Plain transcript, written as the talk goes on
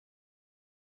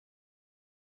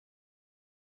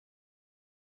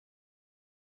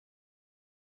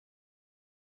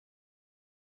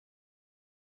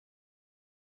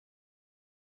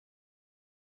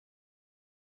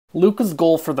Luca's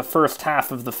goal for the first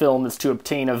half of the film is to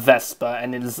obtain a Vespa,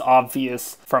 and it is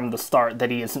obvious from the start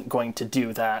that he isn't going to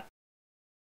do that.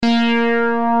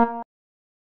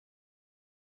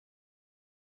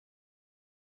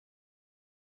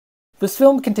 This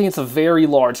film contains a very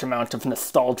large amount of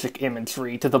nostalgic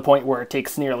imagery, to the point where it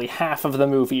takes nearly half of the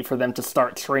movie for them to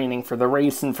start training for the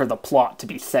race and for the plot to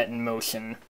be set in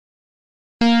motion.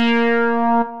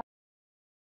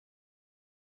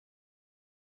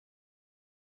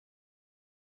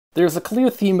 There's a clear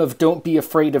theme of don't be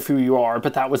afraid of who you are,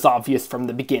 but that was obvious from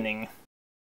the beginning.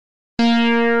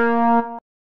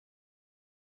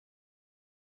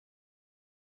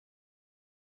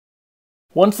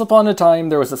 Once upon a time,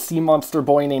 there was a sea monster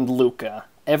boy named Luca.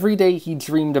 Every day he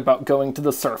dreamed about going to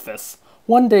the surface.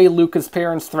 One day, Luca's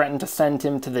parents threaten to send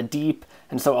him to the deep,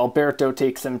 and so Alberto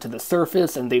takes him to the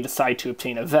surface, and they decide to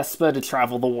obtain a Vespa to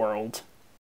travel the world.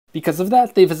 Because of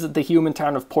that, they visit the human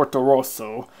town of Porto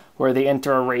Rosso, where they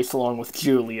enter a race along with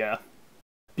Giulia.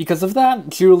 Because of that,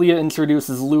 Giulia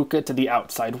introduces Luca to the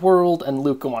outside world, and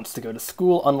Luca wants to go to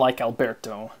school, unlike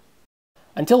Alberto.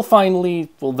 Until finally,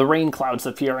 well, the rain clouds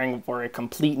appearing were a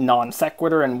complete non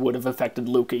sequitur and would have affected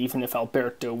Luca even if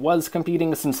Alberto was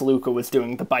competing, since Luca was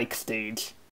doing the bike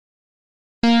stage.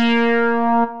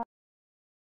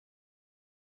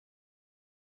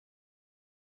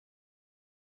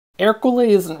 Ercole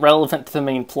isn't relevant to the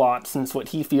main plot, since what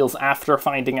he feels after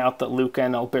finding out that Luca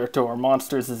and Alberto are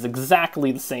monsters is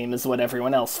exactly the same as what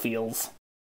everyone else feels.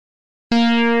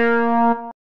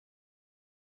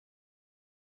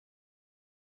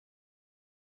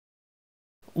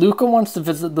 Luca wants to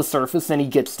visit the surface, and he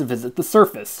gets to visit the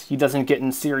surface. He doesn't get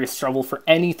in serious trouble for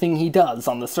anything he does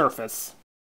on the surface.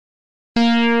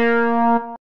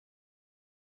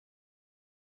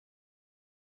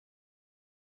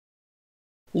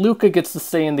 Luca gets to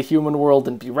stay in the human world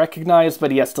and be recognized,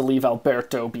 but he has to leave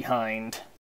Alberto behind.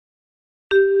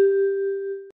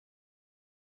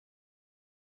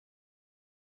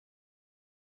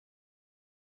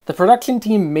 The production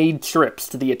team made trips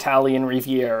to the Italian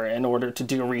Riviera in order to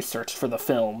do research for the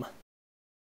film.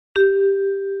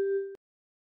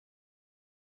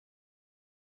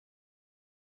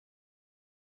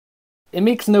 It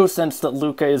makes no sense that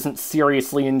Luca isn't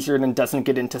seriously injured and doesn't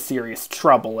get into serious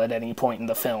trouble at any point in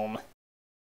the film.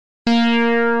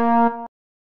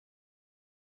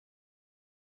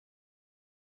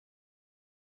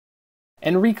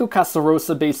 Enrico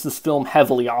Casarosa based this film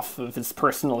heavily off of his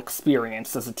personal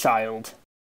experience as a child.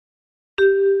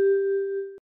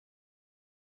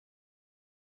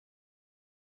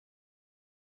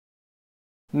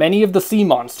 Many of the sea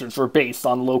monsters were based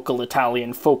on local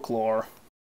Italian folklore.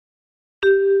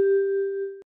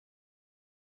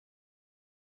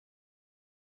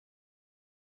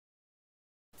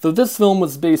 Though this film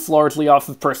was based largely off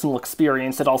of personal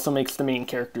experience, it also makes the main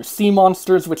characters sea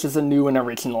monsters, which is a new and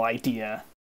original idea.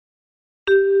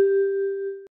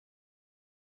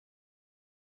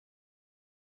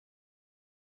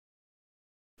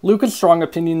 Luca's strong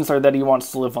opinions are that he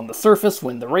wants to live on the surface,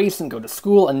 win the race, and go to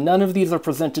school, and none of these are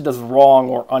presented as wrong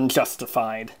or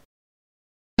unjustified.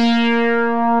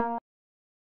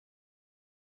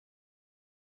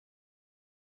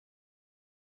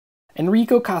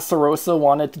 Enrico Casarosa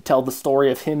wanted to tell the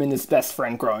story of him and his best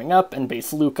friend growing up, and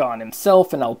base Luca on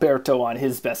himself and Alberto on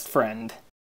his best friend.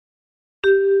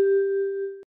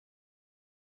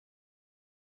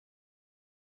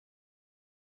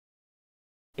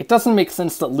 It doesn't make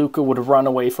sense that Luca would run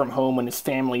away from home when his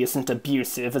family isn't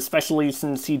abusive, especially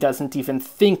since he doesn't even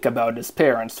think about his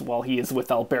parents while he is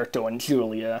with Alberto and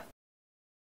Giulia.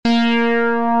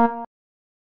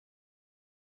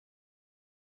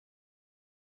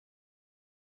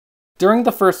 During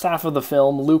the first half of the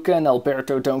film, Luca and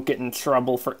Alberto don't get in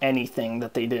trouble for anything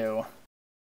that they do.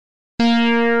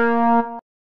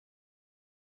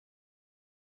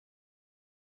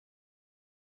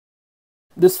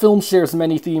 This film shares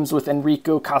many themes with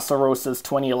Enrico Casarosa's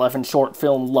 2011 short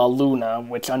film La Luna,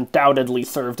 which undoubtedly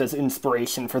served as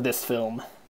inspiration for this film.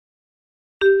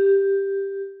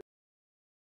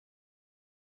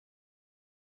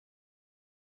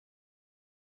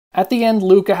 At the end,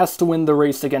 Luca has to win the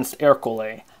race against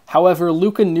Ercole. However,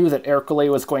 Luca knew that Ercole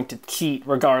was going to cheat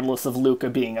regardless of Luca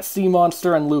being a sea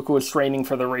monster, and Luca was training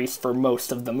for the race for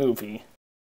most of the movie.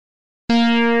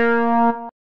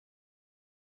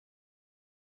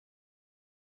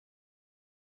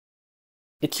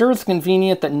 It sure is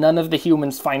convenient that none of the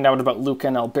humans find out about Luca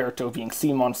and Alberto being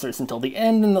sea monsters until the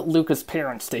end, and that Luca's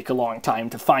parents take a long time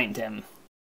to find him.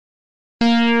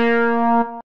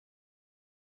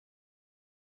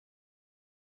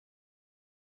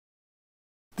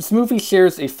 This movie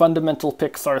shares a fundamental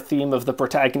Pixar theme of the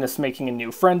protagonist making a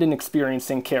new friend and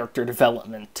experiencing character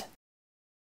development.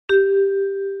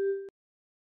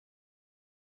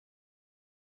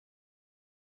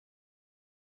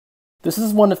 This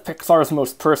is one of Pixar's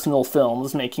most personal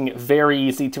films, making it very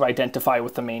easy to identify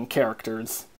with the main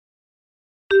characters.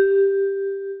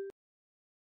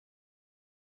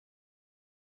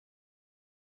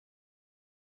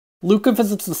 Luca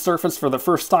visits the surface for the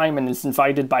first time and is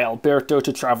invited by Alberto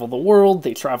to travel the world.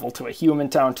 They travel to a human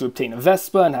town to obtain a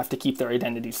Vespa and have to keep their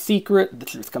identities secret. The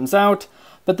truth comes out,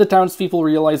 but the townspeople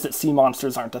realize that sea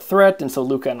monsters aren't a threat, and so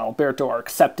Luca and Alberto are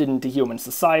accepted into human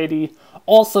society.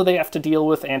 Also, they have to deal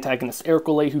with antagonist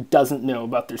Ercole, who doesn't know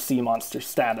about their sea monster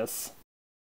status.